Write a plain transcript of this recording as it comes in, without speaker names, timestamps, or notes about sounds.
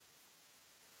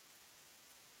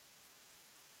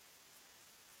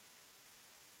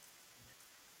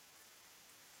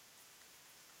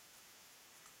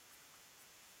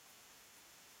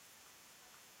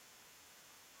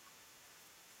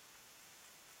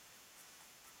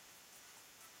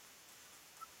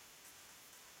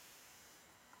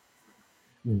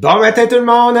Bon matin tout le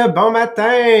monde, bon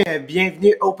matin!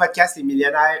 Bienvenue au podcast Les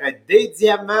Millionnaires des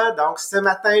Diamants. Donc ce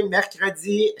matin,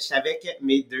 mercredi, je suis avec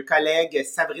mes deux collègues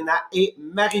Sabrina et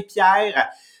Marie-Pierre.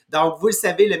 Donc vous le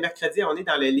savez, le mercredi, on est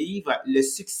dans le livre Le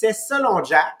succès selon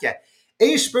Jack.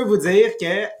 Et je peux vous dire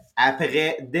que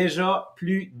après déjà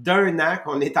plus d'un an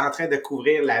qu'on est en train de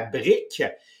couvrir la brique,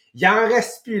 il en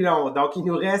reste plus long. Donc il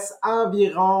nous reste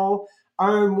environ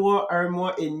un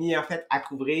mois et demi, en fait, à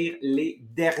couvrir les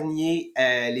derniers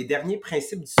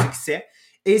principes du succès.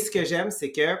 Et ce que j'aime,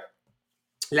 c'est que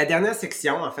la dernière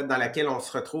section, en fait, dans laquelle on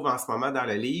se retrouve en ce moment dans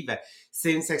le livre,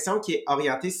 c'est une section qui est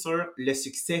orientée sur le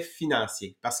succès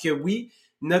financier. Parce que oui,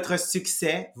 notre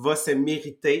succès va se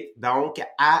mériter donc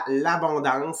à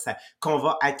l'abondance qu'on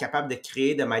va être capable de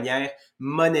créer de manière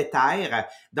monétaire.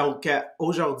 Donc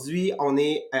aujourd'hui, on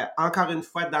est encore une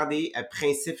fois dans des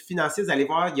principes financiers. Vous allez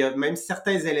voir, il y a même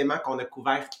certains éléments qu'on a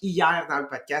couverts hier dans le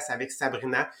podcast avec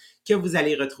Sabrina que vous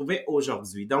allez retrouver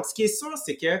aujourd'hui. Donc ce qui est sûr,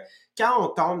 c'est que quand on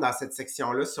tombe dans cette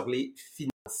section-là sur les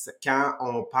finances, quand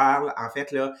on parle en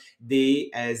fait là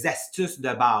des astuces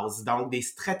de base, donc des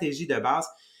stratégies de base,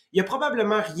 il y a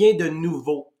probablement rien de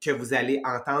nouveau que vous allez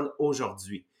entendre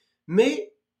aujourd'hui.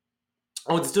 Mais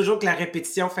on dit toujours que la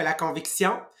répétition fait la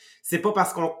conviction. C'est pas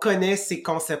parce qu'on connaît ces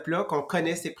concepts-là, qu'on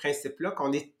connaît ces principes-là,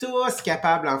 qu'on est tous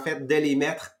capables, en fait, de les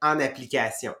mettre en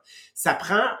application.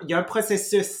 Il y a un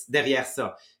processus derrière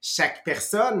ça. Chaque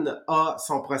personne a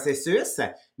son processus,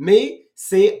 mais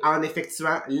c'est en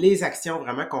effectuant les actions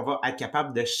vraiment qu'on va être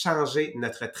capable de changer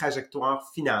notre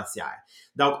trajectoire financière.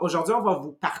 Donc, aujourd'hui, on va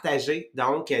vous partager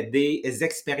donc des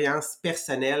expériences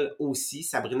personnelles aussi.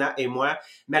 Sabrina et moi,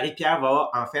 Marie-Pierre va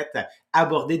en fait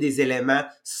aborder des éléments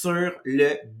sur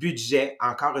le budget.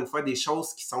 Encore une fois, des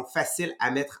choses qui sont faciles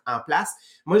à mettre en place.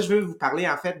 Moi, je veux vous parler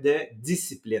en fait de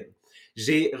discipline.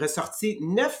 J'ai ressorti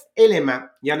 9 éléments.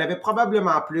 Il y en avait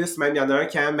probablement plus. Même, il y en a un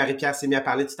quand Marie-Pierre s'est mis à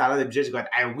parler tout à l'heure de budget. Je dis,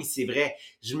 ah oui, c'est vrai,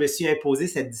 je me suis imposé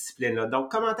cette discipline-là.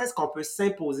 Donc, comment est-ce qu'on peut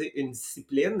s'imposer une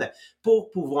discipline pour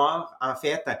pouvoir, en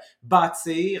fait,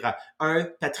 bâtir un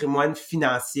patrimoine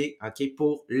financier, OK,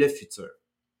 pour le futur?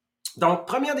 Donc,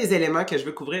 premier des éléments que je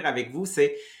veux couvrir avec vous,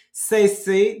 c'est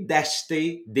cesser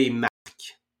d'acheter des marques.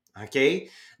 OK?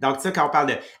 Donc, ça, quand on parle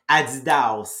de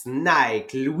Adidas,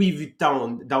 Nike, Louis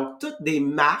Vuitton, donc toutes des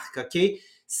marques, OK?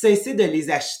 Cessez de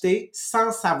les acheter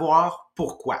sans savoir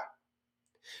pourquoi.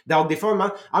 Donc, des fois, on me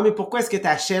demande, ah, mais pourquoi est-ce que tu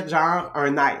achètes genre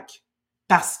un Nike?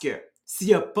 Parce que s'il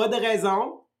n'y a pas de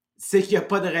raison, c'est qu'il n'y a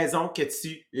pas de raison que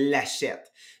tu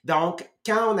l'achètes. Donc,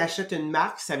 quand on achète une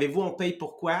marque, savez-vous, on paye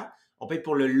pourquoi? On paye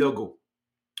pour le logo.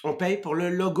 On paye pour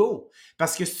le logo.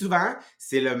 Parce que souvent,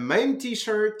 c'est le même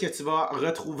t-shirt que tu vas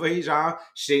retrouver genre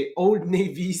chez Old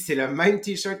Navy, c'est le même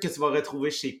t-shirt que tu vas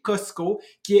retrouver chez Costco,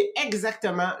 qui est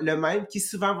exactement le même, qui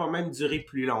souvent va même durer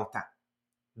plus longtemps.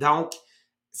 Donc,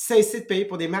 cessez de payer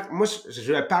pour des marques. Moi,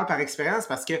 je parle par expérience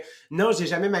parce que non, j'ai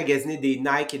jamais magasiné des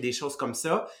Nike et des choses comme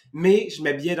ça, mais je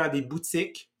m'habillais dans des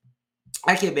boutiques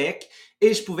à Québec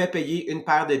et je pouvais payer une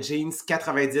paire de jeans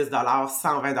 90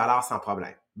 120 sans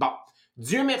problème. Bon,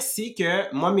 Dieu merci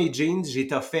que moi, mes jeans, j'ai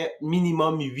fait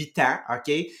minimum 8 ans,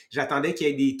 OK? J'attendais qu'il y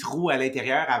ait des trous à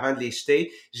l'intérieur avant de les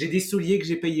jeter. J'ai des souliers que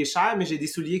j'ai payés cher, mais j'ai des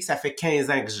souliers que ça fait 15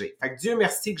 ans que j'ai. Fait que Dieu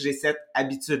merci que j'ai cette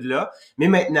habitude-là. Mais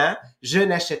maintenant, je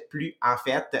n'achète plus, en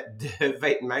fait, de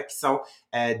vêtements qui sont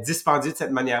dispendieux de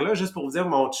cette manière-là. Juste pour vous dire,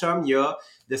 mon chum, il y a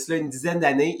de cela une dizaine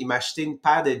d'années, il m'a acheté une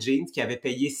paire de jeans qui avait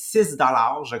payé 6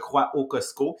 je crois, au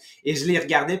Costco. Et je les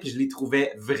regardais puis je les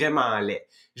trouvais vraiment laids.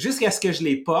 Jusqu'à ce que je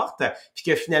les porte, puis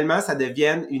que finalement, ça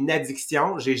devienne une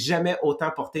addiction. J'ai jamais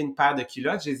autant porté une paire de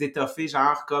culottes. Je les ai étoffées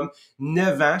genre comme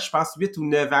 9 ans, je pense 8 ou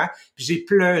 9 ans. Puis j'ai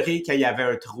pleuré qu'il y avait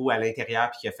un trou à l'intérieur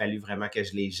puis qu'il a fallu vraiment que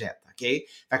je les jette. OK?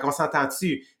 Fait qu'on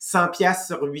s'entend-tu? 100 pièces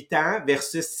sur 8 ans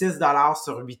versus 6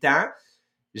 sur 8 ans.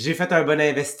 J'ai fait un bon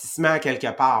investissement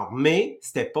quelque part, mais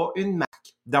c'était pas une marque.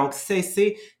 Donc,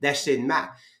 cessez d'acheter une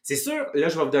marque. C'est sûr, là,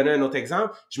 je vais vous donner un autre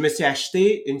exemple. Je me suis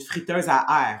acheté une friteuse à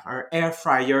air, un air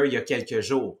fryer il y a quelques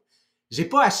jours. J'ai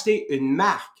pas acheté une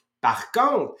marque. Par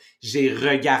contre, j'ai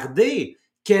regardé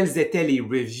quelles étaient les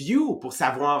reviews pour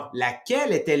savoir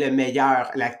laquelle était le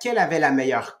meilleur, laquelle avait la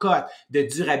meilleure cote de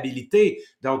durabilité.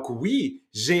 Donc oui,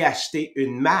 j'ai acheté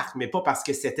une marque, mais pas parce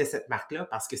que c'était cette marque-là,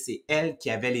 parce que c'est elle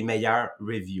qui avait les meilleures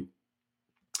reviews.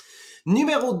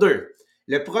 Numéro 2,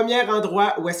 le premier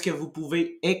endroit où est-ce que vous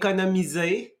pouvez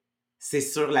économiser, c'est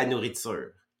sur la nourriture.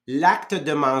 L'acte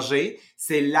de manger,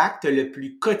 c'est l'acte le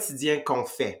plus quotidien qu'on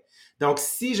fait. Donc,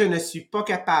 si je ne suis pas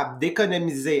capable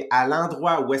d'économiser à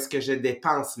l'endroit où est-ce que je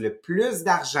dépense le plus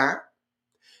d'argent,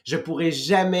 je pourrai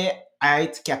jamais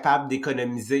être capable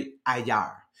d'économiser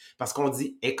ailleurs. Parce qu'on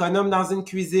dit économe dans une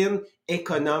cuisine,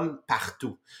 économe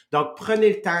partout. Donc, prenez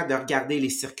le temps de regarder les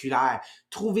circulaires.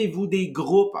 Trouvez-vous des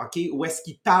groupes, OK, où est-ce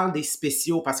qu'ils parlent des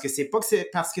spéciaux, parce que c'est pas que c'est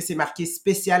parce que c'est marqué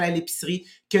spécial à l'épicerie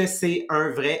que c'est un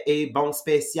vrai et bon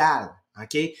spécial.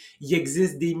 OK? Il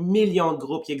existe des millions de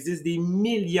groupes, il existe des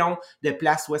millions de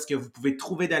places où est-ce que vous pouvez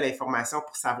trouver de l'information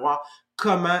pour savoir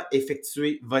comment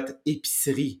effectuer votre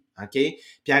épicerie, OK?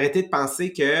 Puis arrêtez de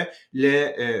penser que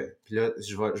là,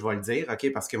 je vais le dire,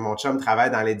 OK, parce que mon chum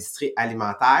travaille dans l'industrie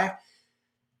alimentaire.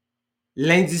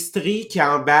 L'industrie qui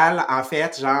emballe, en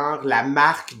fait, genre la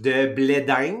marque de blé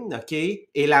d'Inde, OK,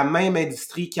 est la même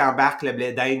industrie qui embarque le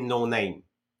blé d'Inde no name.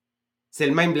 C'est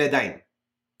le même blé d'Inde.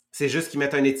 C'est juste qu'ils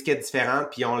mettent une étiquette différente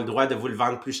puis ils ont le droit de vous le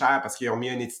vendre plus cher parce qu'ils ont mis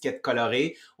une étiquette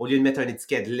colorée au lieu de mettre une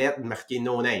étiquette lettre marquée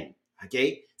no name. OK?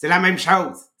 C'est la même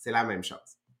chose. C'est la même chose.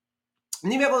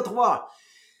 Numéro 3.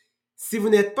 Si vous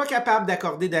n'êtes pas capable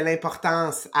d'accorder de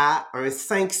l'importance à un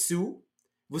 5 sous,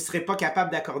 vous ne serez pas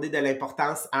capable d'accorder de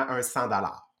l'importance à un 100 $.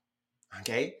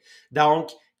 OK?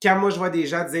 Donc, quand moi je vois des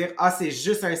gens dire « Ah, c'est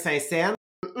juste un 5 cents »,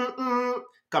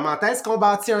 comment est-ce qu'on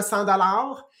bâtit un 100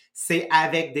 $? C'est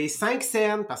avec des 5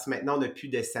 cents, parce que maintenant, on n'a plus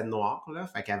de cents noirs, là.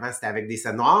 Fait qu'avant, c'était avec des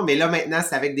cents noirs, mais là, maintenant,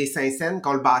 c'est avec des 5 cents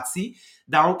qu'on le bâtit.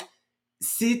 Donc,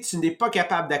 si tu n'es pas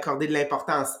capable d'accorder de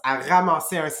l'importance à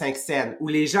ramasser un 5 cents, ou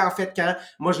les gens, en fait, quand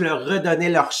moi, je leur redonnais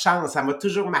leur chance, ça m'a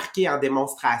toujours marqué en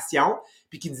démonstration,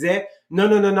 puis qui disaient « Non,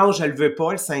 non, non, non, je le veux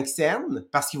pas, le 5 cents »,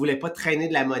 parce qu'ils voulaient pas traîner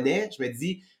de la monnaie, je me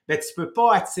dis ben, tu peux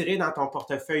pas attirer dans ton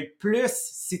portefeuille plus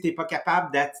si tu n'es pas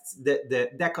capable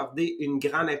d'accorder une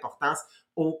grande importance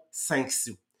aux 5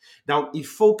 sous. Donc, il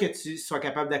faut que tu sois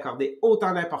capable d'accorder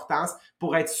autant d'importance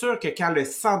pour être sûr que quand le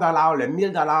 100 $, le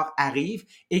 1000 $ arrive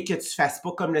et que tu ne fasses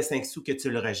pas comme le 5 sous que tu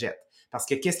le rejettes. Parce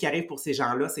que qu'est-ce qui arrive pour ces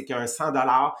gens-là, c'est qu'un 100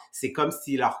 $, c'est comme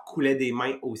s'il leur coulait des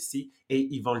mains aussi et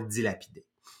ils vont le dilapider.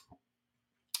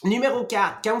 Numéro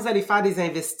 4, quand vous allez faire des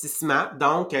investissements,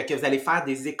 donc que vous allez faire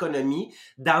des économies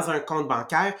dans un compte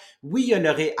bancaire, oui, il y a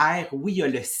le REER, oui, il y a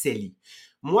le CELI.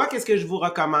 Moi, qu'est-ce que je vous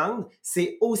recommande?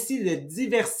 C'est aussi de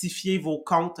diversifier vos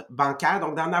comptes bancaires,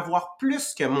 donc d'en avoir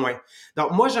plus que moins. Donc,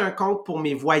 moi, j'ai un compte pour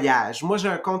mes voyages. Moi, j'ai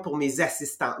un compte pour mes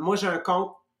assistants. Moi, j'ai un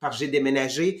compte parce que j'ai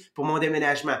déménagé pour mon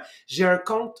déménagement. J'ai un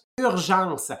compte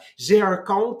urgence. J'ai un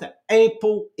compte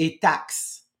impôts et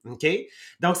taxes. OK?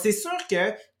 Donc, c'est sûr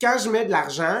que quand je mets de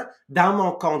l'argent dans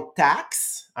mon compte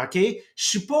taxe, OK, je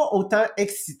suis pas autant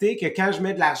excité que quand je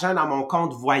mets de l'argent dans mon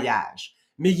compte voyage.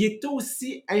 Mais il est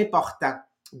aussi important.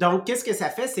 Donc, qu'est-ce que ça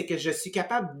fait? C'est que je suis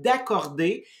capable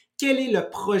d'accorder quel est le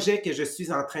projet que je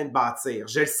suis en train de bâtir.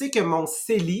 Je sais que mon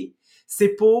CELI,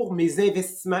 c'est pour mes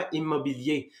investissements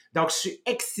immobiliers. Donc, je suis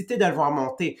excité de le voir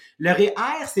monter. Le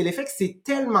REER, c'est l'effet que c'est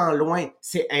tellement loin.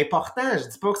 C'est important. Je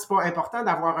dis pas que c'est pas important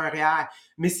d'avoir un REER,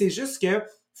 mais c'est juste que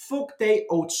faut que tu aies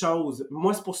autre chose.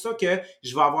 Moi, c'est pour ça que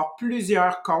je vais avoir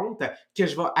plusieurs comptes que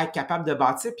je vais être capable de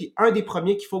bâtir. Puis, un des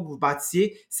premiers qu'il faut que vous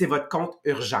bâtissiez, c'est votre compte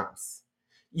urgence.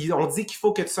 On dit qu'il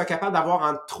faut que tu sois capable d'avoir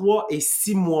entre 3 et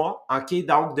 6 mois, OK,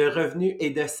 donc de revenus et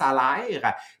de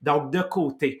salaire, donc de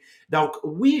côté. Donc,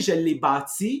 oui, je l'ai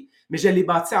bâti, mais je l'ai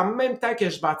bâti en même temps que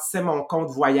je bâtissais mon compte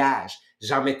voyage.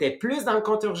 J'en mettais plus dans le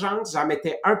compte urgence, j'en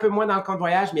mettais un peu moins dans le compte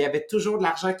voyage, mais il y avait toujours de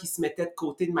l'argent qui se mettait de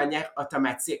côté de manière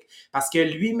automatique. Parce que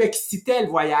lui m'excitait le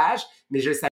voyage, mais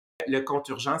je savais que le compte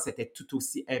urgence était tout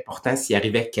aussi important s'il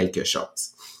arrivait quelque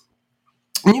chose.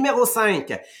 Numéro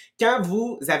 5, quand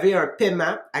vous avez un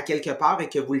paiement à quelque part et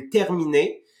que vous le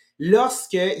terminez,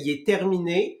 lorsqu'il est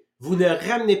terminé, vous ne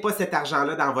ramenez pas cet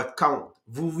argent-là dans votre compte.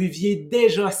 Vous viviez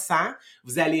déjà 100,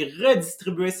 vous allez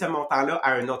redistribuer ce montant-là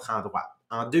à un autre endroit.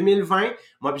 En 2020,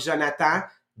 moi et Jonathan,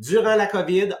 durant la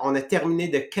COVID, on a terminé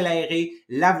de clairer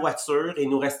la voiture et il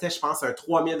nous restait, je pense, un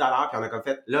 3000 $, puis on a comme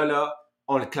fait, là,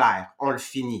 on le claire, on le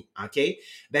finit, OK?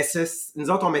 Ben, nous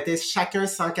autres, on mettait chacun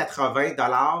 180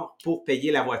 $ pour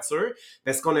payer la voiture.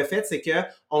 Ben, ce qu'on a fait, c'est que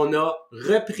on a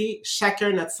repris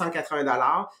chacun notre 180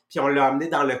 $, puis on l'a amené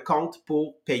dans le compte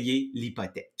pour payer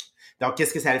l'hypothèque. Donc,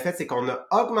 qu'est-ce que ça a fait? C'est qu'on a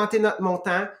augmenté notre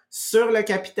montant sur le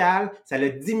capital, ça a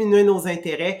diminué nos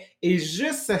intérêts et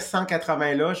juste ce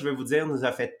 180-là, je vais vous dire, nous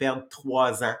a fait perdre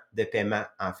 3 ans de paiement,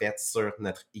 en fait, sur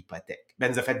notre hypothèque.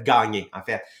 Ben, nous a fait gagner, en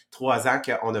fait, 3 ans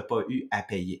qu'on n'a pas eu à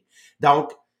payer.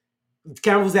 Donc,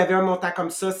 quand vous avez un montant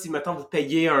comme ça, si, mettons, vous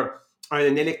payez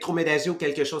un électroménager ou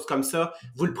quelque chose comme ça,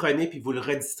 vous le prenez puis vous le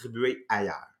redistribuez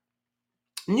ailleurs.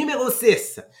 Numéro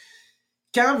 6,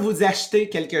 quand vous achetez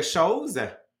quelque chose,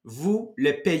 vous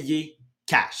le payez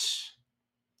cash.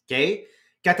 OK?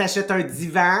 Quand tu achètes un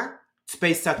divan, tu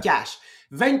payes ça cash.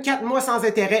 24 mois sans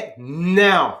intérêt?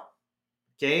 Non.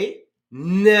 OK?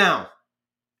 Non.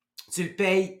 Tu le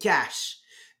payes cash.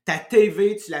 Ta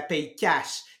TV, tu la payes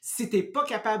cash. Si tu n'es pas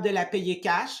capable de la payer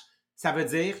cash, ça veut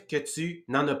dire que tu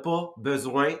n'en as pas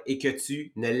besoin et que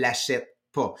tu ne l'achètes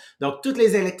pas. Donc, tous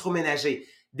les électroménagers,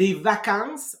 des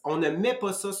vacances, on ne met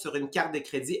pas ça sur une carte de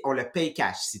crédit, on le paye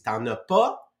cash. Si tu n'en as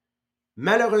pas,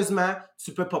 malheureusement, tu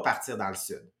ne peux pas partir dans le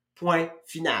sud. Point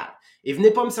final. Et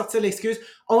venez pas me sortir l'excuse,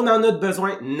 on en a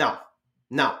besoin. Non,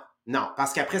 non, non,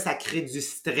 parce qu'après, ça crée du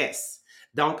stress.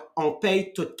 Donc, on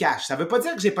paye tout cash. Ça ne veut pas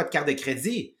dire que j'ai pas de carte de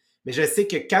crédit, mais je sais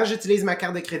que quand j'utilise ma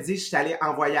carte de crédit, je suis allé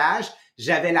en voyage,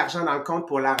 j'avais l'argent dans le compte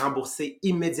pour la rembourser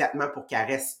immédiatement pour qu'elle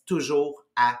reste toujours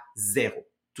à zéro,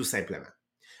 tout simplement.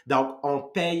 Donc, on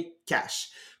paye cash.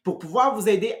 Pour pouvoir vous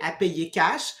aider à payer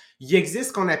cash, il existe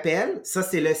ce qu'on appelle, ça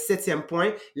c'est le 7e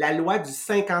point, la loi du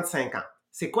 50-50.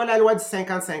 C'est quoi la loi du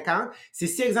 50-50? C'est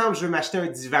si, exemple, je veux m'acheter un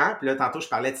divan, puis là, tantôt, je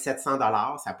parlais de 700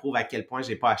 $, ça prouve à quel point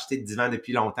j'ai pas acheté de divan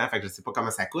depuis longtemps, fait que je sais pas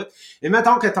comment ça coûte. Mais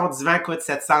mettons que ton divan coûte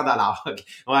 700 $.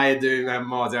 Ouais,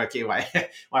 mon Dieu, ok, ouais.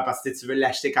 Ouais, parce que tu veux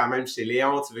l'acheter quand même chez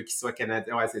Léon, tu veux qu'il soit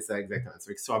canadien. Ouais, c'est ça, exactement. Tu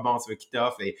veux qu'il soit bon, tu veux qu'il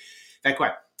t'offre. Fait que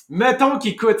ouais. Mettons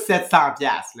qu'il coûte 700 $,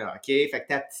 là, ok? Fait que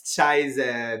ta petite chaise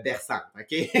berçante,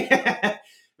 ok?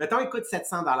 Mettons qu'il coûte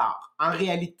 700 $. En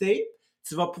réalité,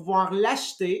 tu vas pouvoir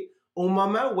l'acheter au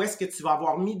moment où est-ce que tu vas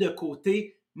avoir mis de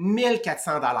côté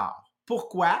 1400 $.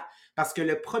 Pourquoi? Parce que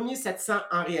le premier 700,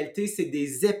 en réalité, c'est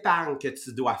des épargnes que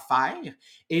tu dois faire.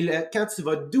 Et quand tu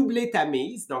vas doubler ta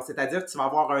mise, donc c'est-à-dire que tu vas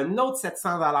avoir un autre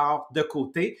 700 $ de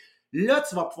côté, là,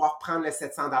 tu vas pouvoir prendre le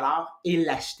 700 $ et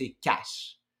l'acheter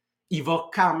cash. Il va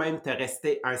quand même te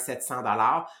rester un 700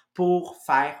 $ pour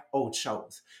faire autre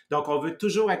chose. Donc, on veut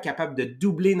toujours être capable de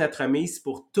doubler notre mise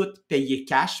pour tout payer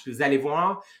cash. Puis vous allez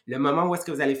voir, le moment où est-ce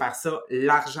que vous allez faire ça,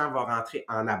 l'argent va rentrer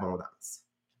en abondance.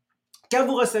 Quand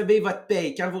vous recevez votre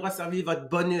paye, quand vous recevez votre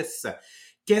bonus,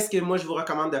 qu'est-ce que moi je vous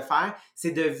recommande de faire?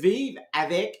 C'est de vivre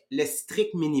avec le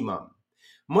strict minimum.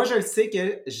 Moi, je le sais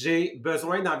que j'ai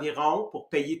besoin d'environ, pour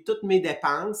payer toutes mes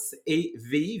dépenses et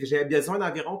vivre, j'ai besoin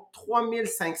d'environ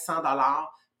 3500 $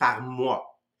 par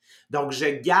mois. Donc, je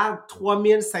garde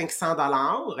 3500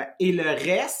 $ et le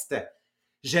reste,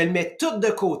 je le mets tout de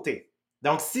côté.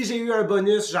 Donc, si j'ai eu un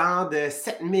bonus genre de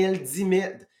 7000, 10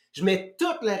 000, je mets tout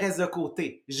le reste de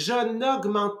côté. Je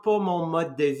n'augmente pas mon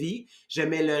mode de vie, je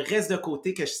mets le reste de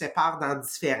côté que je sépare dans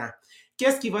différents.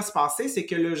 Qu'est-ce qui va se passer? C'est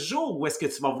que le jour où est-ce que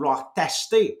tu vas vouloir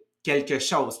t'acheter quelque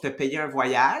chose, te payer un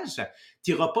voyage,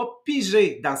 tu n'iras pas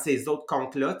piger dans ces autres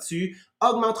comptes-là, tu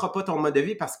augmenteras pas ton mode de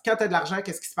vie parce que quand tu as de l'argent,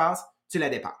 qu'est-ce qui se passe? Tu la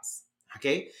dépenses. OK?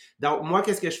 Donc, moi,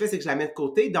 qu'est-ce que je fais? C'est que je la mets de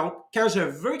côté. Donc, quand je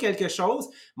veux quelque chose,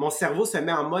 mon cerveau se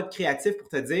met en mode créatif pour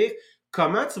te dire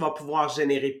comment tu vas pouvoir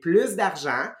générer plus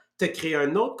d'argent, te créer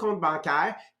un autre compte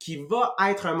bancaire qui va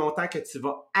être un montant que tu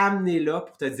vas amener là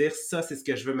pour te dire ça, c'est ce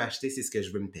que je veux m'acheter, c'est ce que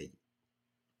je veux me payer.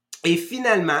 Et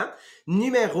finalement,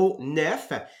 numéro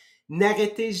 9,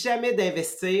 n'arrêtez jamais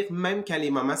d'investir même quand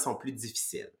les moments sont plus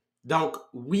difficiles. Donc,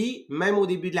 oui, même au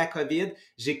début de la COVID,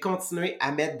 j'ai continué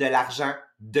à mettre de l'argent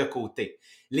de côté.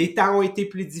 Les temps ont été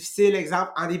plus difficiles,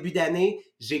 exemple, en début d'année,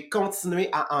 j'ai continué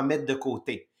à en mettre de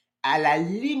côté. À la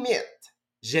limite,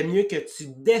 j'aime mieux que tu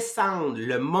descendes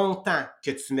le montant que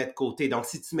tu mets de côté. Donc,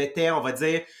 si tu mettais, on va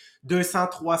dire, 200,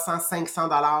 300, 500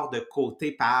 $ de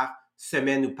côté par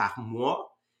semaine ou par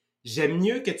mois, j'aime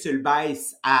mieux que tu le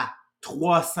baisses à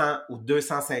 300 ou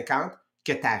 250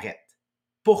 que tu arrêtes.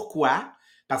 Pourquoi?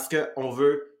 Parce qu'on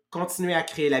veut continuer à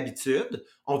créer l'habitude,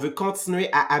 on veut continuer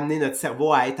à amener notre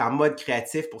cerveau à être en mode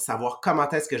créatif pour savoir comment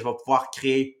est-ce que je vais pouvoir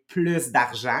créer plus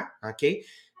d'argent, OK?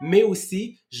 Mais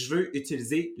aussi, je veux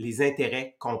utiliser les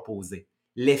intérêts composés.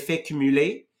 L'effet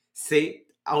cumulé, c'est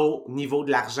au niveau de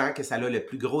l'argent que ça a le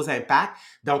plus gros impact.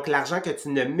 Donc, l'argent que tu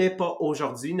ne mets pas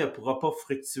aujourd'hui ne pourra pas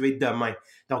fructuer demain.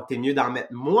 Donc, tu es mieux d'en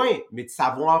mettre moins, mais de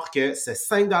savoir que ce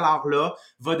 5 $-là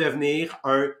va devenir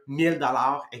un 1000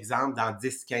 $, exemple, dans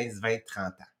 10, 15, 20, 30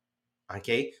 ans.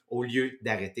 OK? Au lieu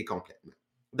d'arrêter complètement.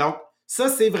 Donc, ça,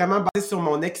 c'est vraiment basé sur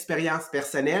mon expérience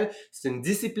personnelle. C'est une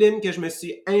discipline que je me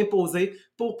suis imposée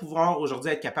pour pouvoir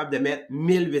aujourd'hui être capable de mettre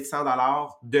 1800 $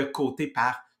 de côté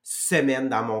par semaine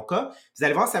dans mon cas. Vous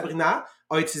allez voir, Sabrina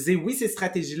a utilisé, oui, ces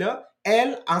stratégies-là.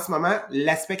 Elle, en ce moment,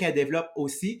 l'aspect qu'elle développe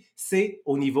aussi, c'est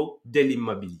au niveau de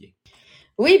l'immobilier.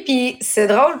 Oui, puis c'est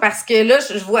drôle parce que là,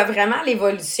 je vois vraiment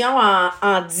l'évolution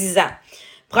en 10 ans.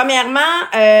 Premièrement,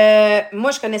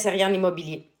 moi, je connaissais rien en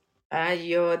immobilier. Il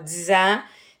y a 10 ans.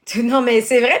 Non, mais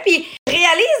c'est vrai. Puis je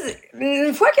réalise,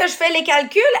 une fois que je fais les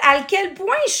calculs, à quel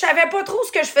point je savais pas trop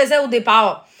ce que je faisais au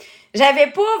départ.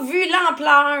 J'avais pas vu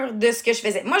l'ampleur de ce que je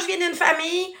faisais. Moi, je viens d'une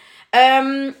famille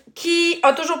qui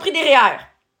a toujours pris des REER.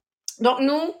 Donc,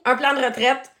 nous, un plan de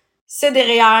retraite, c'est des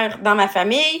REER dans ma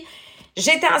famille.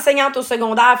 J'étais enseignante au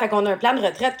secondaire, fait qu'on a un plan de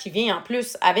retraite qui vient en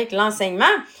plus avec l'enseignement.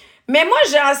 Mais moi,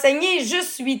 j'ai enseigné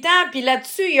juste 8 ans, puis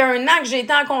là-dessus, il y a 1 an que j'ai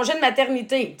été en congé de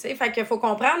maternité. Tu sais, fait qu'il faut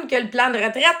comprendre que le plan de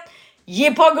retraite, il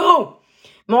est pas gros.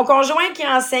 Mon conjoint qui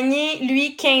a enseigné,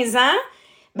 lui, 15 ans,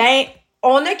 ben,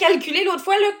 on a calculé l'autre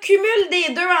fois, le cumul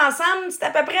des deux ensemble, c'est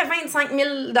à peu près 25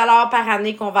 000 par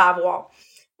année qu'on va avoir.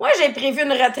 Moi, j'ai prévu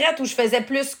une retraite où je faisais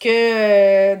plus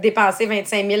que dépenser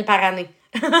 25 000 par année.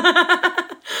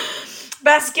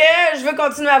 Parce que je veux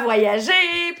continuer à voyager,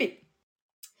 puis...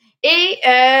 Et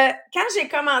quand j'ai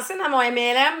commencé dans mon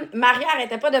MLM, Maria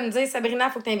arrêtait pas de me dire « Sabrina,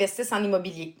 il faut que tu investisses en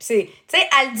immobilier. » Tu sais,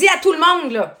 elle le dit à tout le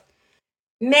monde, là.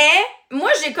 Mais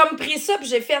moi, j'ai comme pris ça puis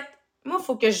j'ai fait « Moi,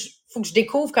 faut que je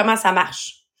découvre comment ça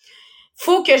marche.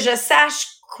 Faut que je sache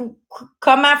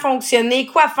comment fonctionner,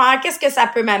 quoi faire, qu'est-ce que ça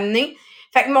peut m'amener. »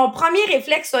 Fait que mon premier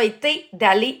réflexe a été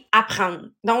d'aller apprendre.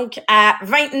 Donc, à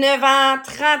 29 ans,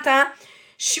 30 ans,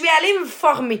 je suis allée me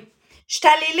former. Je suis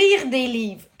allée lire des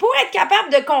livres pour être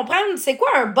capable de comprendre c'est quoi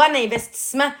un bon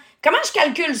investissement. Comment je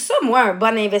calcule ça, moi, un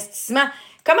bon investissement?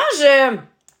 Comment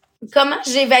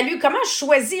j'évalue, comment je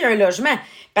choisis un logement?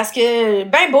 Parce que,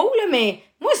 ben beau, là, mais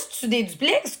moi, c'est-tu des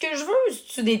duplex que je veux?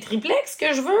 C'est-tu des triplex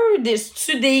que je veux?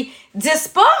 C'est-tu des 10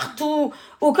 portes? Ou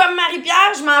comme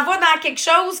Marie-Pierre, je m'en vais dans quelque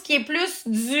chose qui est plus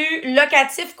du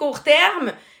locatif court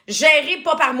terme, géré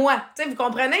pas par moi. Tu sais, vous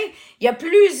comprenez? Il y a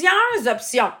plusieurs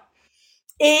options.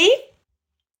 Et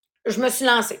je me suis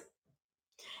lancée.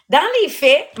 Dans les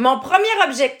faits, mon premier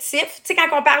objectif, tu sais, quand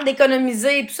on parle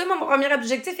d'économiser et tout ça, mon premier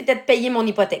objectif était de payer mon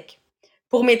hypothèque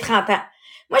pour mes 30 ans.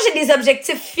 Moi, j'ai des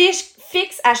objectifs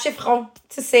fixes à chiffre rond.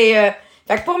 Tu sais,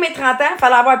 fait que pour mes 30 ans, il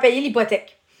fallait avoir payé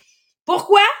l'hypothèque.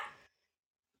 Pourquoi?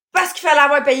 Parce qu'il fallait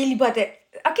avoir payé l'hypothèque.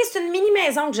 OK, c'est une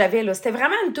mini-maison que j'avais, là. C'était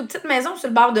vraiment une toute petite maison sur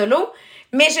le bord de l'eau,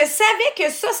 mais je savais que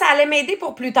ça allait m'aider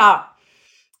pour plus tard.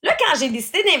 Là, quand j'ai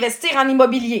décidé d'investir en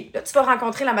immobilier, là, tu vas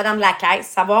rencontrer la madame de la caisse,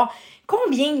 savoir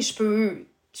combien je peux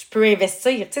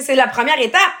investir. Tu sais, c'est la première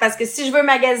étape, parce que si je veux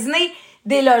magasiner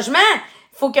des logements,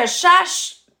 il faut que je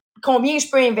sache combien je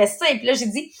peux investir. Puis là, j'ai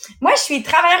dit, moi, je suis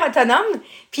travailleur autonome,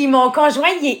 puis mon conjoint,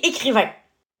 il est écrivain.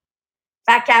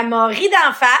 Fait qu'elle m'a ri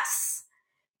d'en face,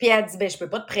 puis elle a dit, ben, je peux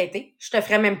pas te prêter. Je te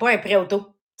ferai même pas un prêt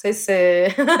auto. Tu sais,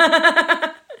 c'est...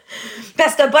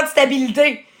 parce que t'as pas de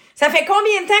stabilité. Ça fait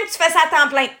combien de temps que tu fais ça à temps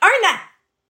plein? 1 an!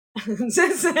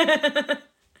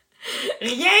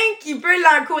 Rien qui peut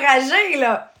l'encourager,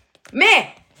 là.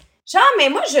 Mais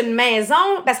moi, j'ai une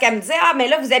maison, parce qu'elle me disait, ah, mais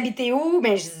là, vous habitez où?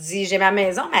 Ben, je dis, j'ai ma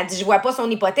maison. Mais elle dit, je vois pas son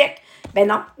hypothèque. Ben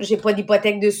non, j'ai pas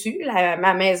d'hypothèque dessus.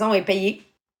 Ma maison est payée.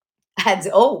 Elle dit,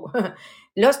 oh,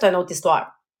 là, c'est une autre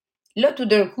histoire. Là, tout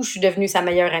d'un coup, je suis devenue sa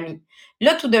meilleure amie.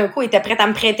 Là, tout d'un coup, elle était prête à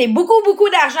me prêter beaucoup, beaucoup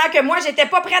d'argent que moi, j'étais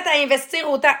pas prête à investir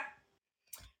autant.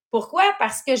 Pourquoi?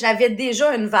 Parce que j'avais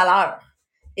déjà une valeur.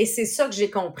 Et c'est ça que j'ai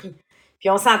compris. Puis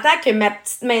on s'entend que ma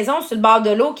petite maison sur le bord de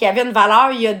l'eau, qui avait une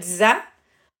valeur il y a 10 ans,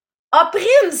 a pris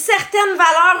une certaine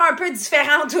valeur un peu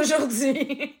différente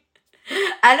aujourd'hui.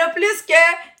 Elle a plus que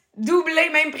doublé,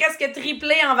 même presque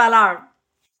triplé en valeur.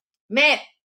 Mais,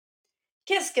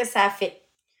 qu'est-ce que ça a fait?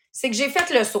 C'est que j'ai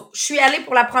fait le saut. Je suis allée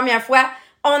pour la première fois,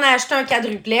 on a acheté un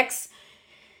quadruplex.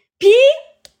 Puis,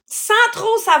 sans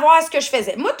trop savoir ce que je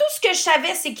faisais. Moi, tout ce que je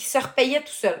savais, c'est qu'il se repayait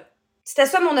tout seul. C'était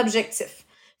ça mon objectif.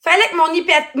 Fallait que mon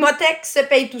hypothèque se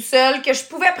paye tout seul, que je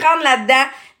pouvais prendre là-dedans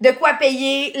de quoi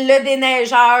payer le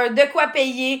déneigeur, de quoi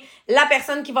payer la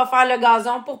personne qui va faire le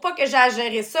gazon pour pas que j'ai à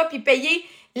gérer ça, puis payer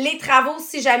les travaux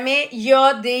si jamais il y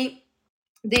a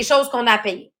des choses qu'on a à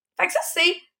payer. Fait que ça,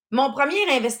 c'est mon premier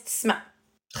investissement.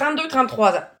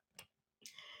 32-33 ans.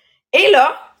 Et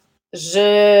là,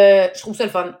 je trouve ça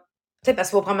le fun. Tu sais, parce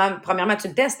que premièrement, tu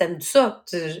le testes, t'aimes tout ça.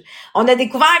 On a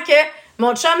découvert que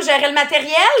mon chum gérait le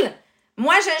matériel,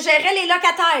 moi, je gérais les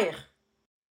locataires.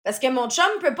 Parce que mon chum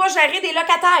ne peut pas gérer des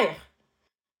locataires.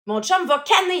 Mon chum va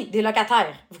canner des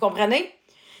locataires. Vous comprenez?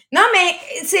 Non, mais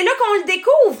c'est là qu'on le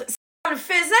découvre. C'est en le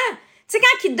faisant. Tu sais,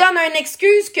 quand il te donne une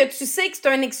excuse que tu sais que c'est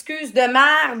une excuse de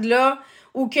merde, là,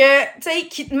 ou que, tu sais,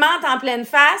 qu'il te mente en pleine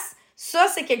face, ça,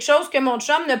 c'est quelque chose que mon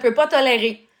chum ne peut pas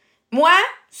tolérer. Moi,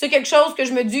 c'est quelque chose que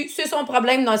je me dis, c'est son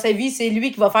problème dans sa vie, c'est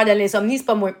lui qui va faire de l'insomnie, c'est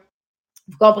pas moi.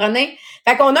 Vous comprenez?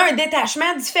 Fait qu'on a un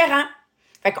détachement différent.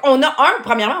 Fait qu'on a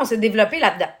premièrement, on s'est développé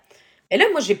là-dedans. Mais là,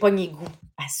 moi, j'ai pogné goût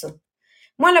à ça.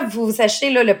 Moi, là, vous sachez,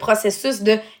 là, le processus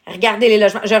de regarder les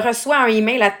logements. Je reçois un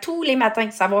email à tous les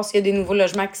matins, savoir s'il y a des nouveaux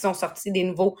logements qui sont sortis, des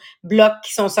nouveaux blocs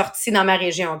qui sont sortis dans ma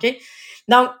région, OK?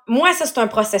 Donc, moi, ça, c'est un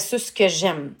processus que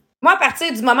j'aime. Moi, à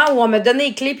partir du moment où on m'a donné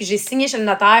les clés puis j'ai signé chez le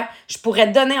notaire, je pourrais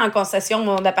donner en concession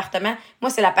mon appartement. Moi,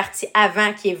 c'est la partie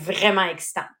avant qui est vraiment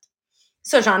excitante.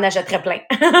 Ça, j'en achèterais plein.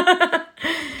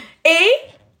 Et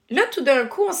là, tout d'un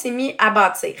coup, on s'est mis à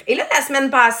bâtir. Et là, la semaine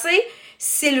passée,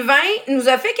 Sylvain nous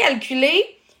a fait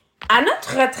calculer À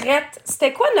notre retraite,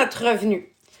 c'était quoi notre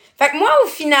revenu? Fait que moi, au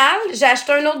final, j'ai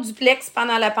acheté un autre duplex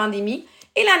pendant la pandémie.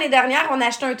 Et l'année dernière, on a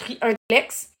acheté un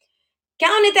triplex. Quand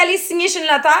on est allé signer chez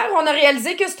le notaire, on a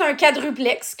réalisé que c'était un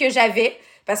quadruplex que j'avais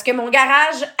parce que mon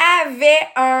garage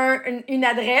avait une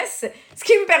adresse, ce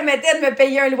qui me permettait de me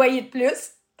payer un loyer de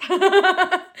plus.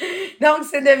 Donc,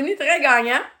 c'est devenu très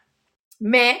gagnant.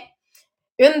 Mais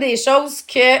une des choses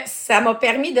que ça m'a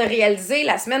permis de réaliser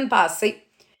la semaine passée,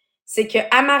 c'est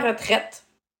qu'à ma retraite,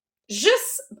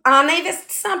 juste en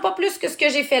investissant pas plus que ce que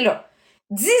j'ai fait là,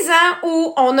 10 ans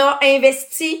où on a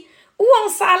investi, où on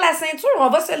serre la ceinture, on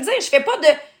va se le dire, je fais pas de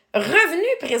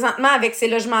revenus présentement avec ces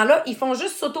logements-là, ils font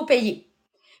juste s'auto-payer.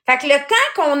 Fait que le temps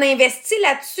qu'on investit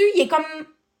là-dessus, il est comme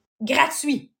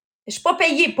gratuit. Je suis pas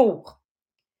payée pour.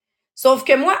 Sauf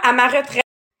que moi, à ma retraite,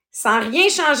 sans rien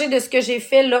changer de ce que j'ai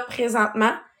fait là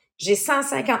présentement, j'ai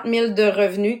 150 000 de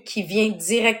revenus qui viennent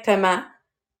directement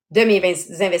de mes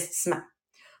investissements.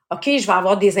 OK, je vais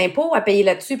avoir des impôts à payer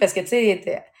là-dessus parce que, tu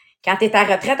sais, quand tu es à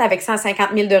retraite avec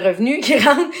 150 000 de revenus qui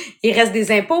rentrent, il reste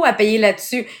des impôts à payer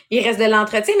là-dessus. Il reste de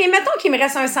l'entretien. Mais mettons qu'il me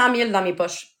reste un 100 000 dans mes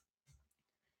poches.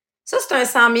 Ça, c'est un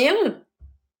 100 000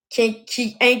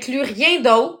 qui inclut rien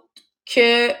d'autre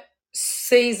que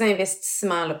ces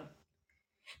investissements-là.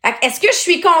 Fait que, est-ce que je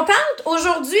suis contente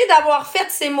aujourd'hui d'avoir fait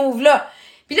ces moves-là?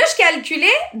 Puis là, je calculais,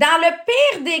 dans le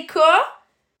pire des cas,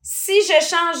 si je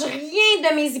change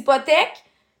rien de mes hypothèques,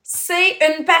 c'est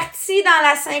une partie dans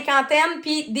la cinquantaine,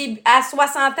 puis à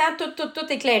 60 ans,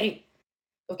 tout éclairé.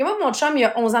 Donc, moi, mon chum, il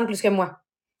a 11 ans de plus que moi.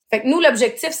 Fait que nous,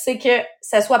 l'objectif, c'est que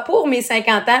ça soit pour mes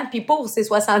 50 ans, puis pour ses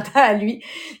 60 ans à lui,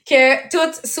 que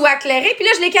tout soit éclairé. Puis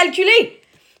là, je l'ai calculé.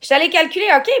 Je suis allée calculer,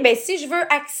 OK, ben si je veux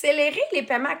accélérer les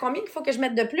paiements, combien il faut que je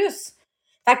mette de plus?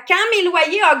 Fait que quand mes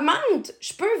loyers augmentent,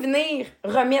 je peux venir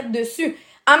remettre dessus.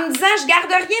 En me disant, je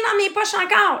garde rien dans mes poches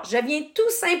encore. Je viens tout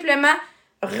simplement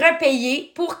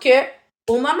repayer pour que,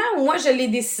 au moment où moi je l'ai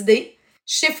décidé,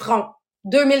 chiffrons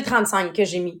 2035 que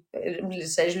j'ai mis.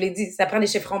 Je l'ai dit, ça prend des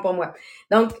chiffrons pour moi.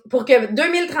 Donc, pour que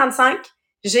 2035,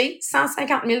 j'ai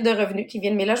 150 000 de revenus qui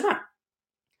viennent de mes logements.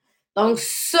 Donc,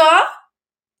 ça,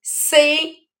 c'est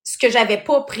ce que j'avais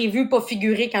pas prévu, pas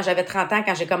figuré quand j'avais 30 ans,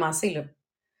 quand j'ai commencé, là.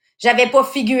 J'avais pas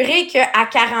figuré qu'à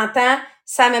 40 ans,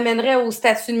 ça m'amènerait au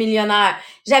statut de millionnaire.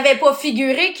 J'avais pas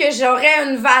figuré que j'aurais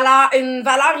une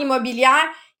valeur immobilière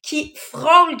qui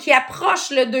frôle, qui approche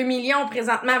le 2 millions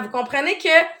présentement. Vous comprenez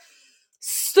que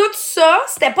tout ça,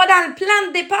 c'était pas dans le plan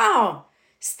de départ.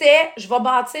 C'était, je vais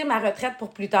bâtir ma retraite pour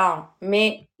plus tard.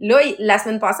 Mais là, la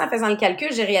semaine passée, en faisant le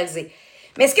calcul, j'ai réalisé.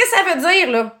 Mais ce que ça veut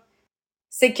dire, là,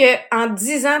 c'est que en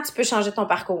 10 ans, tu peux changer ton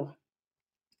parcours.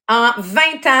 En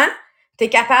 20 ans, tu es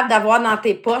capable d'avoir dans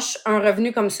tes poches un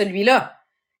revenu comme celui-là.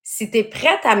 Si tu es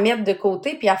prête à mettre de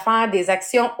côté puis à faire des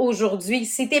actions aujourd'hui,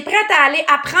 si tu es prête à aller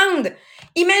apprendre,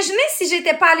 imaginez si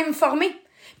j'étais pas allée me former.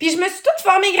 Puis je me suis toute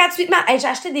formée gratuitement. Hey, j'ai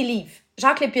acheté des livres.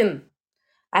 Jacques Lépine.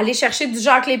 Aller chercher du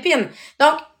Jacques Lépine.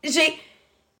 Donc,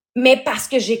 mais parce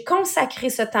que j'ai consacré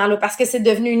ce temps-là, parce que c'est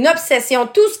devenu une obsession.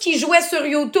 Tout ce qui jouait sur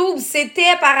YouTube,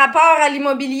 c'était par rapport à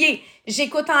l'immobilier.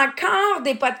 J'écoute encore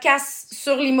des podcasts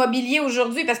sur l'immobilier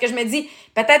aujourd'hui parce que je me dis,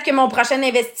 peut-être que mon prochain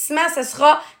investissement, ce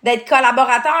sera d'être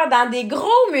collaborateur dans des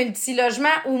gros multilogements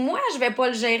où moi, je vais pas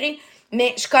le gérer,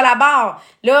 mais je collabore.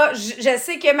 Là, je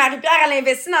sais que Marie-Pierre, elle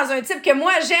investit dans un type que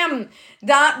moi, j'aime,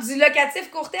 dans du locatif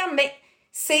court terme, mais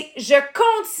je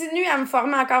continue à me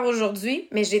former encore aujourd'hui,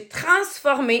 mais j'ai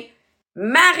transformé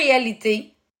ma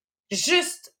réalité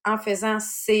juste en faisant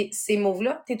ces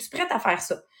moves-là. T'es-tu prête à faire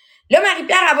ça? Là,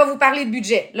 Marie-Pierre, elle va vous parler de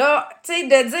budget. Là, tu sais,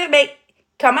 de dire, ben,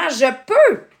 comment je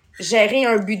peux gérer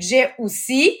un budget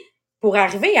aussi pour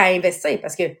arriver à investir?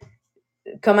 Parce que,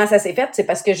 comment ça s'est fait? C'est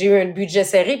parce que j'ai eu un budget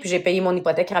serré puis j'ai payé mon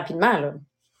hypothèque rapidement, là.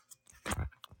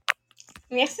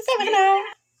 Merci, Sabrina!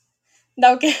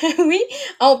 Donc, oui,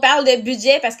 on parle de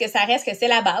budget parce que ça reste que c'est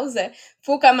la base.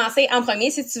 Faut commencer en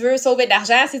premier. Si tu veux sauver de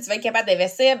l'argent, si tu veux être capable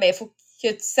d'investir, ben, il faut que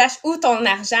tu saches où ton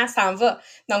argent s'en va.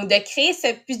 Donc, de créer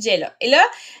ce budget-là. Et là,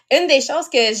 une des choses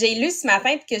que j'ai lues ce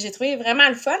matin et que j'ai trouvé vraiment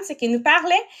le fun, c'est qu'il nous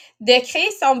parlait de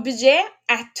créer son budget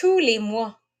à tous les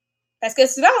mois. Parce que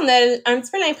souvent, on a un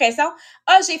petit peu l'impression,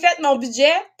 j'ai fait mon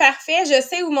budget, parfait, je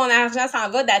sais où mon argent s'en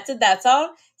va, that's all,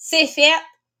 c'est fait,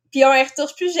 puis on y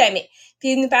retouche plus jamais.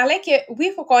 Puis il nous parlait que oui,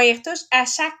 il faut qu'on y retouche à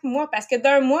chaque mois parce que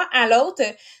d'un mois à l'autre,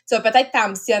 tu vas peut-être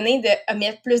t'ambitionner de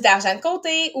mettre plus d'argent de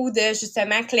côté ou de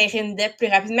justement clairer une dette plus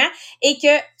rapidement et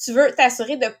que tu veux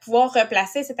t'assurer de pouvoir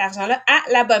replacer cet argent-là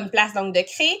à la bonne place. Donc, de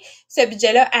créer ce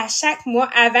budget-là à chaque mois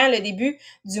avant le début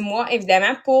du mois,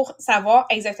 évidemment, pour savoir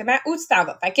exactement où tu t'en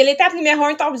vas. Fait que l'étape numéro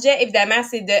 1 de ton budget, évidemment,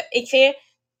 c'est d'écrire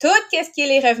tout ce qui est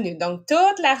les revenus. Donc,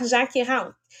 tout l'argent qui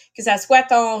rentre. que ça soit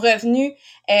ton revenu,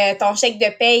 ton chèque de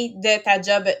paye de ta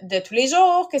job de tous les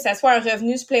jours, que ça soit un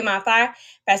revenu supplémentaire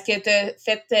parce que tu as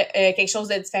fait quelque chose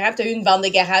de différent, tu as eu une vente de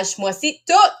garage ce mois-ci,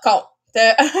 tout compte.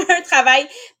 T'as un travail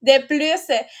de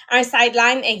plus, un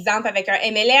sideline, exemple, avec un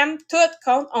MLM, tout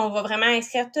compte, on va vraiment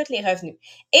inscrire tous les revenus.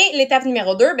 Et l'étape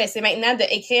numéro 2, ben, c'est maintenant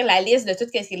d'écrire la liste de tout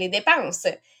ce qui est les dépenses.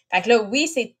 Fait que là, oui,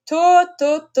 c'est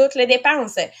toutes les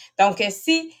dépenses. Donc,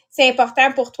 si c'est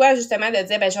important pour toi, justement, de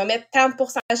dire, ben, je vais mettre tant de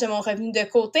pourcentage de mon revenu de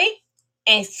côté,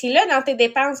 inscris-le dans tes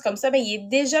dépenses. Comme ça, ben, il est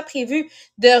déjà prévu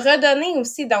de redonner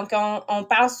aussi. Donc, on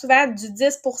parle souvent du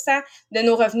 10% de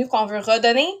nos revenus qu'on veut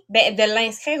redonner, ben, de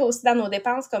l'inscrire aussi dans nos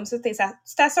dépenses. Comme ça, tu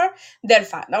t'assures de le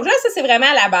faire. Donc là, ça, c'est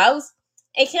vraiment la base.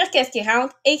 Écrire qu'est-ce qui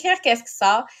rentre, écrire qu'est-ce qui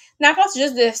sort. N'importe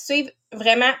juste de suivre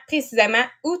vraiment précisément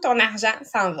où ton argent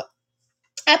s'en va.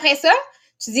 Après ça,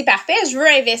 tu dis, parfait, je veux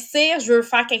investir, je veux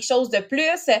faire quelque chose de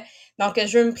plus. Donc,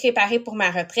 je veux me préparer pour ma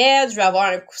retraite, je veux avoir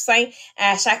un coussin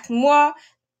à chaque mois.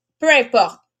 Peu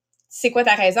importe. C'est quoi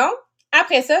ta raison?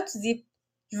 Après ça, tu dis,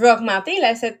 je veux augmenter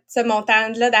là, ce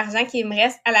montant-là d'argent qui me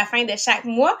reste à la fin de chaque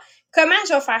mois. Comment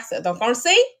je vais faire ça? Donc, on le sait,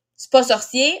 c'est pas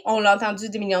sorcier, on l'a entendu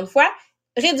des millions de fois,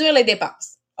 réduire les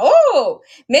dépenses. Oh!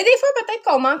 Mais des fois, peut-être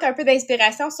qu'on manque un peu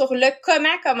d'inspiration sur le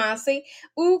comment commencer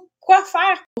ou quoi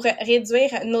faire pour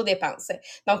réduire nos dépenses.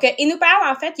 Donc, il nous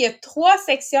parle, en fait, il y a 3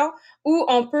 sections où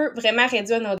on peut vraiment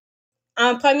réduire nos dépenses.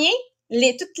 En premier,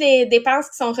 toutes les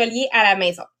dépenses qui sont reliées à la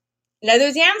maison. La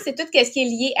deuxième, c'est tout ce qui est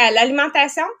lié à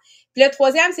l'alimentation. Puis le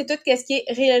troisième, c'est tout ce qui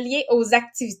est relié aux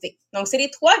activités. Donc, c'est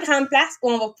les 3 grandes places où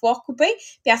on va pouvoir couper.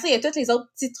 Puis après ça, il y a tous les autres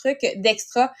petits trucs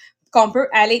d'extra qu'on peut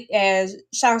aller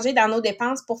changer dans nos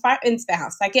dépenses pour faire une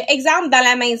différence. Fait que, exemple, dans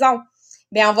la maison,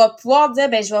 bien, on va pouvoir dire,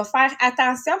 ben, je vais faire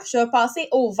attention, puis je vais passer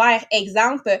au vert.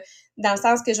 Exemple, dans le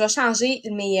sens que je vais changer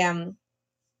mes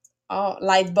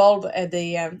light bulb,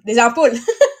 des ampoules.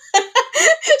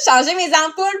 Changer mes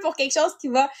ampoules pour quelque chose qui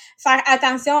va faire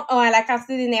attention à la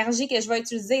quantité d'énergie que je vais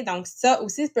utiliser. Donc, ça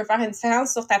aussi, ça peut faire une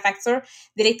différence sur ta facture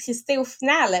d'électricité au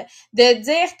final. De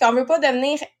dire qu'on veut pas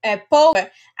devenir pauvre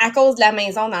à cause de la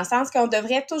maison, dans le sens qu'on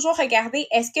devrait toujours regarder,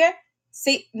 est-ce que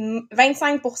c'est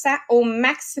 25% au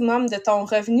maximum de ton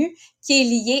revenu qui est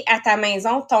lié à ta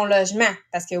maison, ton logement.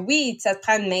 Parce que oui, ça te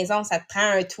prend une maison, ça te prend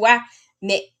un toit,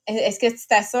 mais est-ce que tu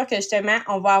t'assures que justement,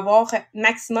 on va avoir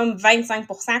maximum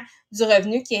 25% du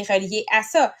revenu qui est relié à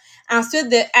ça? Ensuite,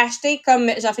 de acheter,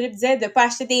 comme Jean-Philippe disait, de pas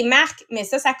acheter des marques, mais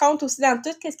ça compte aussi dans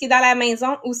tout ce qui est dans la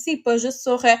maison aussi, pas juste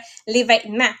sur les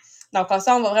vêtements. Donc,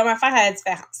 ça, on va vraiment faire la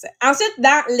différence. Ensuite,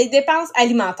 dans les dépenses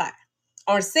alimentaires.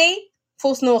 On le sait,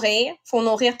 faut se nourrir, faut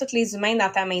nourrir tous les humains dans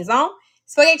ta maison.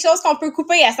 C'est pas quelque chose qu'on peut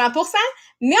couper à 100%,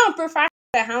 mais on peut faire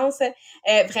différence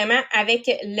vraiment avec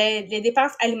les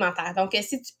dépenses alimentaires. Donc,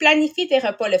 si tu planifies tes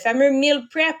repas, le fameux meal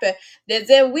prep, de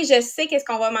dire oui, je sais qu'est-ce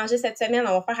qu'on va manger cette semaine,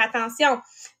 on va faire attention.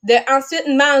 De ensuite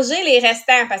manger les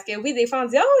restants, parce que oui, des fois on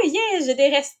dit oh yeah, j'ai des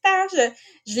restants,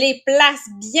 je les place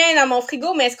bien dans mon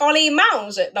frigo, mais est-ce qu'on les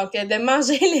mange? Donc, de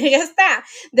manger les restants,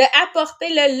 de apporter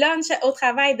le lunch au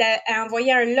travail,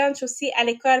 d'envoyer un lunch aussi à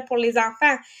l'école pour les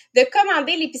enfants, de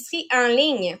commander l'épicerie en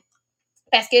ligne.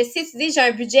 Parce que si tu dis, j'ai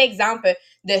un budget, exemple,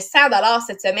 de 100$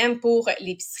 cette semaine pour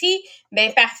l'épicerie,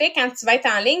 ben parfait, quand tu vas être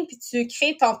en ligne puis tu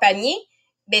crées ton panier,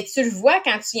 ben tu le vois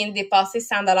quand tu viens de dépasser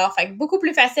 100$. Fait que beaucoup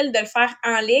plus facile de le faire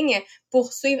en ligne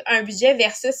pour suivre un budget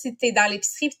versus si tu es dans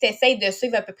l'épicerie puis tu essaies de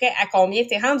suivre à peu près à combien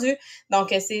tu es rendu.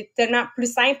 Donc, c'est tellement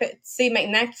plus simple. Tu sais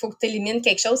maintenant qu'il faut que tu élimines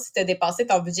quelque chose si tu as dépassé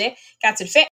ton budget quand tu le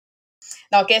fais.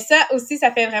 Donc, ça aussi,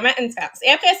 ça fait vraiment une différence. Et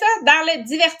après ça, dans le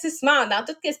divertissement, dans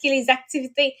tout ce qui est les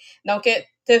activités. Donc,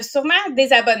 tu as sûrement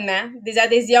des abonnements, des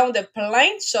adhésions de plein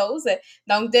de choses.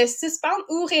 Donc, de suspendre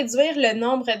ou réduire le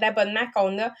nombre d'abonnements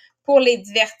qu'on a pour les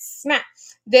divertissements.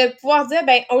 De pouvoir dire,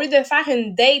 ben, au lieu de faire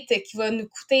une date qui va nous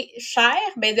coûter cher,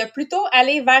 ben, de plutôt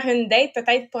aller vers une date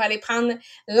peut-être pour aller prendre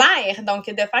l'air. Donc,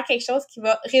 de faire quelque chose qui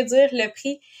va réduire le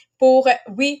prix pour,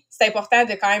 oui, c'est important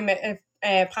de quand même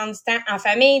prendre du temps en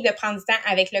famille, de prendre du temps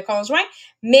avec le conjoint,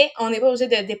 mais on n'est pas obligé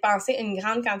de dépenser une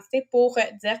grande quantité pour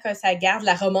dire que ça garde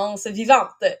la romance vivante.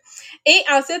 Et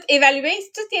ensuite, évaluer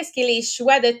tout ce qui est les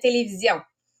choix de télévision.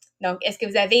 Donc, est-ce que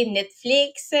vous avez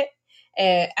Netflix,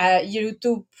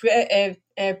 YouTube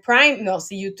Prime, non,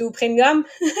 c'est YouTube Premium,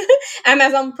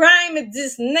 Amazon Prime,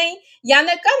 Disney, il y en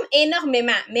a comme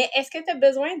énormément, mais est-ce que tu as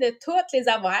besoin de toutes les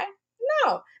avoir?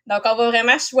 Non! Donc, on va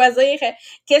vraiment choisir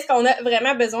qu'est-ce qu'on a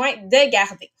vraiment besoin de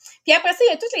garder. Puis après ça,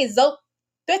 il y a toutes les autres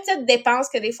petites dépenses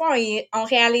que des fois, on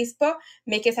réalise pas,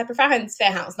 mais que ça peut faire une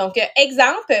différence. Donc,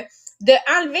 exemple, de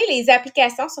enlever les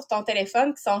applications sur ton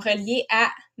téléphone qui sont reliées à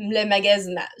le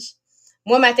magasinage.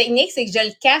 Moi, ma technique, c'est que je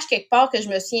le cache quelque part que je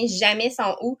me souviens jamais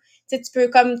sont où. tu peux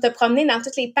comme te promener dans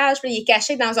toutes les pages, puis il est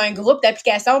caché dans un groupe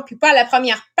d'applications, puis pas à la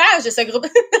première page de ce groupe.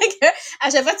 À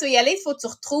chaque fois que tu veux y aller, il faut que tu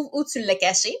retrouves où tu l'as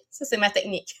caché. Ça, c'est ma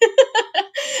technique.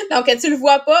 Donc, tu le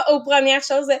vois pas aux premières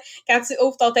choses quand tu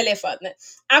ouvres ton téléphone.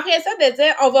 Après ça, de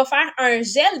dire, on va faire un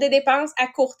gel des dépenses à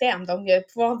court terme. Donc,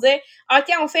 pouvoir dire, OK,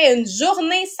 on fait une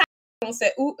journée sans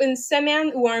dépenses ou une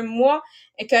semaine ou un mois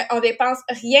et qu'on dépense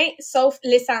rien sauf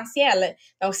l'essentiel.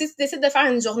 Donc, si tu décides de faire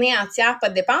une journée entière, pas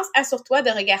de dépenses, assure-toi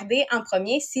de regarder en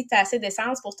premier si tu as assez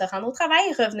d'essence pour te rendre au travail,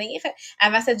 revenir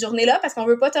avant cette journée-là, parce qu'on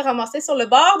veut pas te ramasser sur le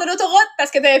bord de l'autoroute parce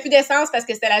que tu n'avais plus d'essence parce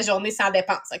que c'était la journée sans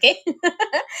dépenses, OK?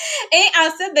 Et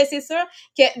ensuite, ben, c'est sûr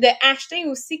que d'acheter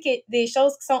aussi des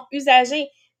choses qui sont usagées.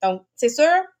 Donc, c'est sûr,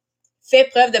 fais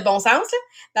preuve de bon sens, là,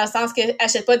 dans le sens que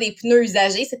achète pas des pneus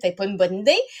usagés, c'est peut-être pas une bonne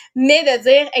idée, mais de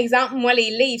dire, exemple, moi,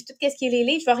 les livres, tout ce qui est les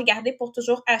livres, je vais regarder pour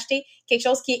toujours acheter quelque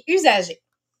chose qui est usagé.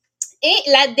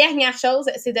 Et la dernière chose,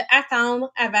 c'est de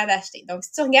attendre avant d'acheter. Donc,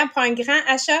 si tu regardes pour un grand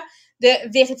achat,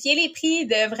 de vérifier les prix,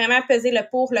 de vraiment peser le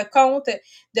pour, le contre,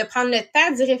 de prendre le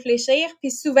temps d'y réfléchir. Puis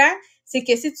souvent, c'est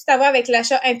que si tu t'en vas avec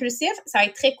l'achat impulsif, ça va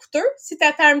être très coûteux. Si tu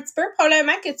attends un petit peu,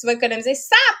 probablement que tu vas économiser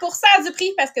 100% du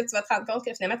prix parce que tu vas te rendre compte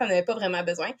que finalement, tu n'en avais pas vraiment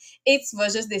besoin et tu vas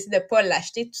juste décider de pas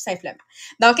l'acheter tout simplement.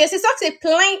 Donc, c'est sûr que c'est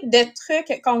plein de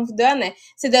trucs qu'on vous donne.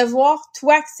 C'est de voir,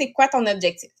 toi, c'est quoi ton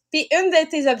objectif. Puis, une de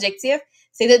tes objectifs,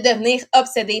 c'est de devenir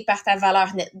obsédé par ta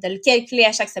valeur nette, de le calculer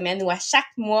à chaque semaine ou à chaque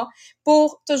mois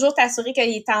pour toujours t'assurer qu'il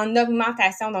est en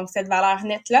augmentation, donc cette valeur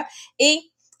nette-là. Et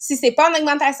si c'est pas en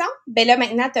augmentation, ben là,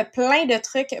 maintenant, tu as plein de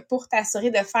trucs pour t'assurer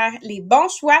de faire les bons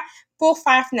choix pour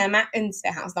faire finalement une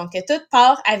différence. Donc, tout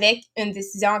part avec une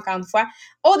décision, encore une fois,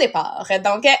 au départ.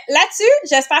 Donc, là-dessus,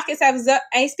 j'espère que ça vous a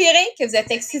inspiré, que vous êtes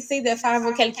excités de faire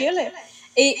vos calculs.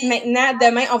 Et maintenant,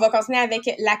 demain, on va continuer avec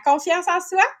la confiance en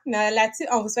soi. Mais là-dessus,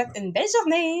 on vous souhaite une belle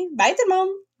journée. Bye tout le monde!